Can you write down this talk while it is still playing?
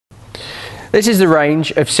This is the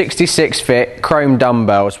range of 66 fit Chrome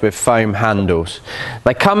dumbbells with foam handles.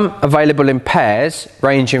 They come available in pairs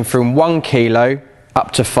ranging from 1 kilo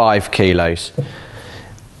up to 5 kilos.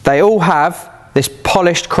 They all have this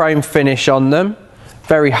polished chrome finish on them,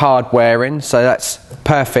 very hard wearing, so that's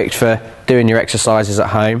perfect for doing your exercises at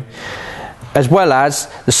home, as well as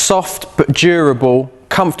the soft but durable,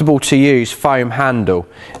 comfortable to use foam handle.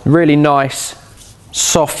 Really nice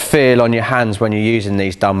soft feel on your hands when you're using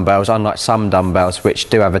these dumbbells, unlike some dumbbells which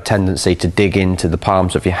do have a tendency to dig into the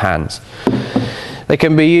palms of your hands. They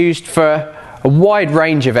can be used for a wide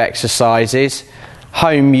range of exercises.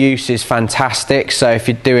 Home use is fantastic, so if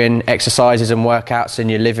you're doing exercises and workouts in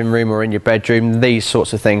your living room or in your bedroom, these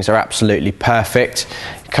sorts of things are absolutely perfect.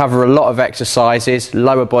 Cover a lot of exercises,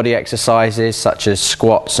 lower body exercises such as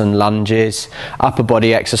squats and lunges, upper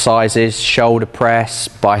body exercises, shoulder press,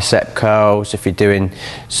 bicep curls. If you're doing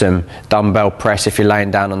some dumbbell press, if you're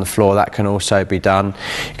laying down on the floor, that can also be done.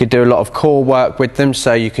 You can do a lot of core work with them,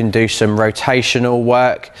 so you can do some rotational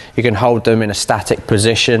work. You can hold them in a static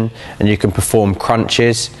position and you can perform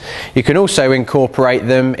crunches. You can also incorporate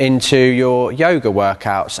them into your yoga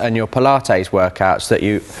workouts and your Pilates workouts that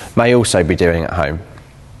you may also be doing at home.